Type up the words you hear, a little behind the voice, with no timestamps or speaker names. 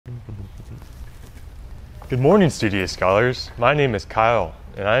Good morning, Studious Scholars. My name is Kyle,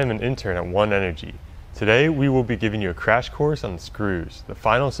 and I am an intern at One Energy. Today, we will be giving you a crash course on screws, the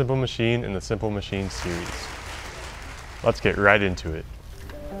final simple machine in the Simple Machine series. Let's get right into it.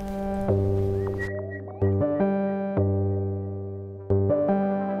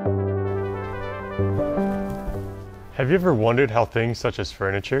 Have you ever wondered how things such as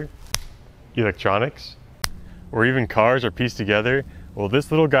furniture, electronics, or even cars are pieced together? Well,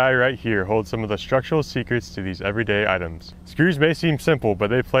 this little guy right here holds some of the structural secrets to these everyday items. Screws may seem simple, but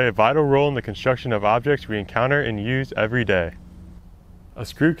they play a vital role in the construction of objects we encounter and use every day. A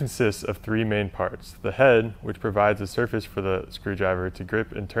screw consists of three main parts: the head, which provides a surface for the screwdriver to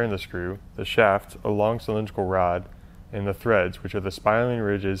grip and turn the screw, the shaft, a long cylindrical rod, and the threads, which are the spiraling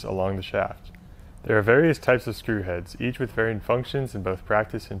ridges along the shaft. There are various types of screw heads, each with varying functions in both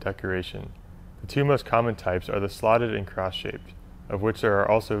practice and decoration. The two most common types are the slotted and cross-shaped, of which there are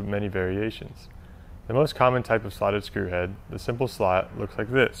also many variations. The most common type of slotted screw head, the simple slot, looks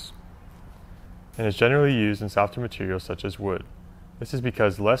like this, and is generally used in softer materials such as wood. This is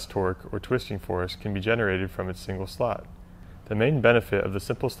because less torque or twisting force can be generated from its single slot. The main benefit of the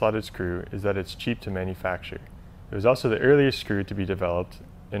simple slotted screw is that it's cheap to manufacture. It was also the earliest screw to be developed,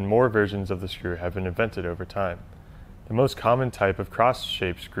 and more versions of the screw have been invented over time. The most common type of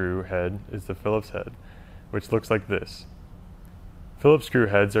cross-shaped screw head is the Phillips head, which looks like this. Phillips screw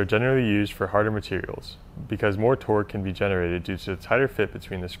heads are generally used for harder materials because more torque can be generated due to the tighter fit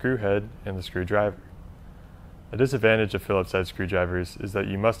between the screw head and the screwdriver. A disadvantage of Phillips head screwdrivers is that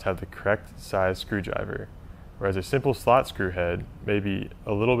you must have the correct size screwdriver, whereas a simple slot screw head may be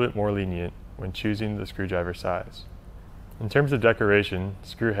a little bit more lenient when choosing the screwdriver size. In terms of decoration,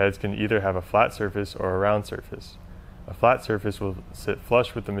 screw heads can either have a flat surface or a round surface. A flat surface will sit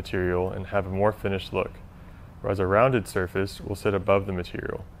flush with the material and have a more finished look, whereas a rounded surface will sit above the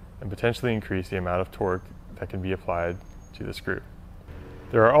material and potentially increase the amount of torque that can be applied to the screw.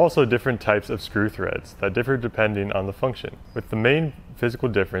 There are also different types of screw threads that differ depending on the function, with the main physical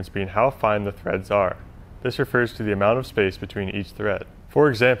difference being how fine the threads are. This refers to the amount of space between each thread. For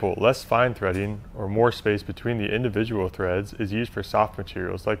example, less fine threading or more space between the individual threads is used for soft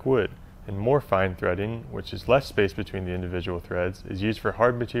materials like wood, and more fine threading, which is less space between the individual threads, is used for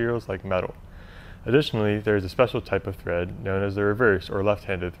hard materials like metal. Additionally, there is a special type of thread known as the reverse or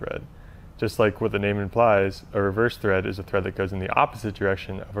left-handed thread. Just like what the name implies, a reverse thread is a thread that goes in the opposite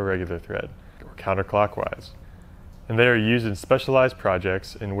direction of a regular thread, or counterclockwise. And they are used in specialized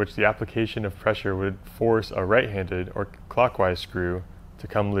projects in which the application of pressure would force a right-handed or clockwise screw to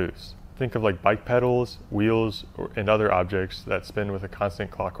come loose. Think of like bike pedals, wheels, and other objects that spin with a constant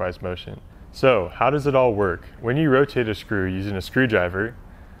clockwise motion. So, how does it all work? When you rotate a screw using a screwdriver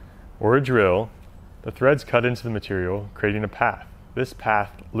or a drill, the threads cut into the material, creating a path. This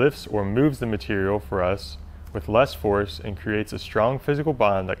path lifts or moves the material for us with less force and creates a strong physical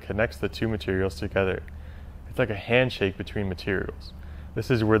bond that connects the two materials together. It's like a handshake between materials.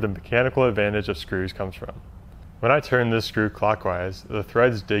 This is where the mechanical advantage of screws comes from. When I turn this screw clockwise, the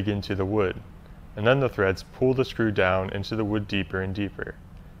threads dig into the wood, and then the threads pull the screw down into the wood deeper and deeper.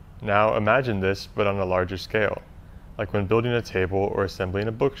 Now imagine this, but on a larger scale, like when building a table or assembling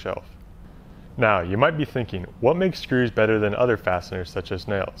a bookshelf. Now, you might be thinking, what makes screws better than other fasteners such as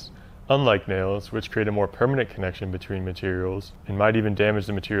nails? Unlike nails, which create a more permanent connection between materials and might even damage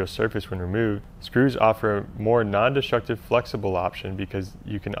the material's surface when removed, screws offer a more non-destructive flexible option because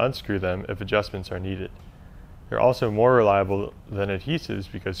you can unscrew them if adjustments are needed. They're also more reliable than adhesives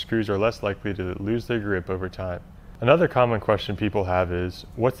because screws are less likely to lose their grip over time. Another common question people have is,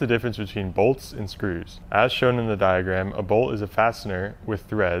 what's the difference between bolts and screws? As shown in the diagram, a bolt is a fastener with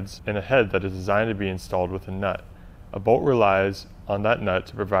threads and a head that is designed to be installed with a nut. A bolt relies on that nut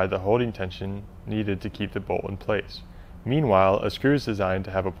to provide the holding tension needed to keep the bolt in place. Meanwhile, a screw is designed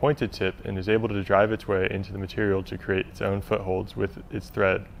to have a pointed tip and is able to drive its way into the material to create its own footholds with its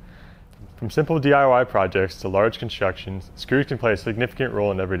thread. From simple DIY projects to large constructions, screws can play a significant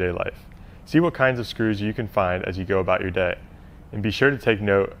role in everyday life. See what kinds of screws you can find as you go about your day, and be sure to take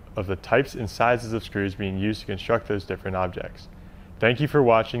note of the types and sizes of screws being used to construct those different objects. Thank you for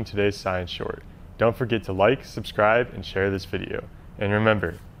watching today's Science Short. Don't forget to like, subscribe, and share this video. And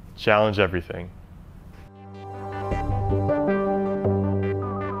remember, challenge everything.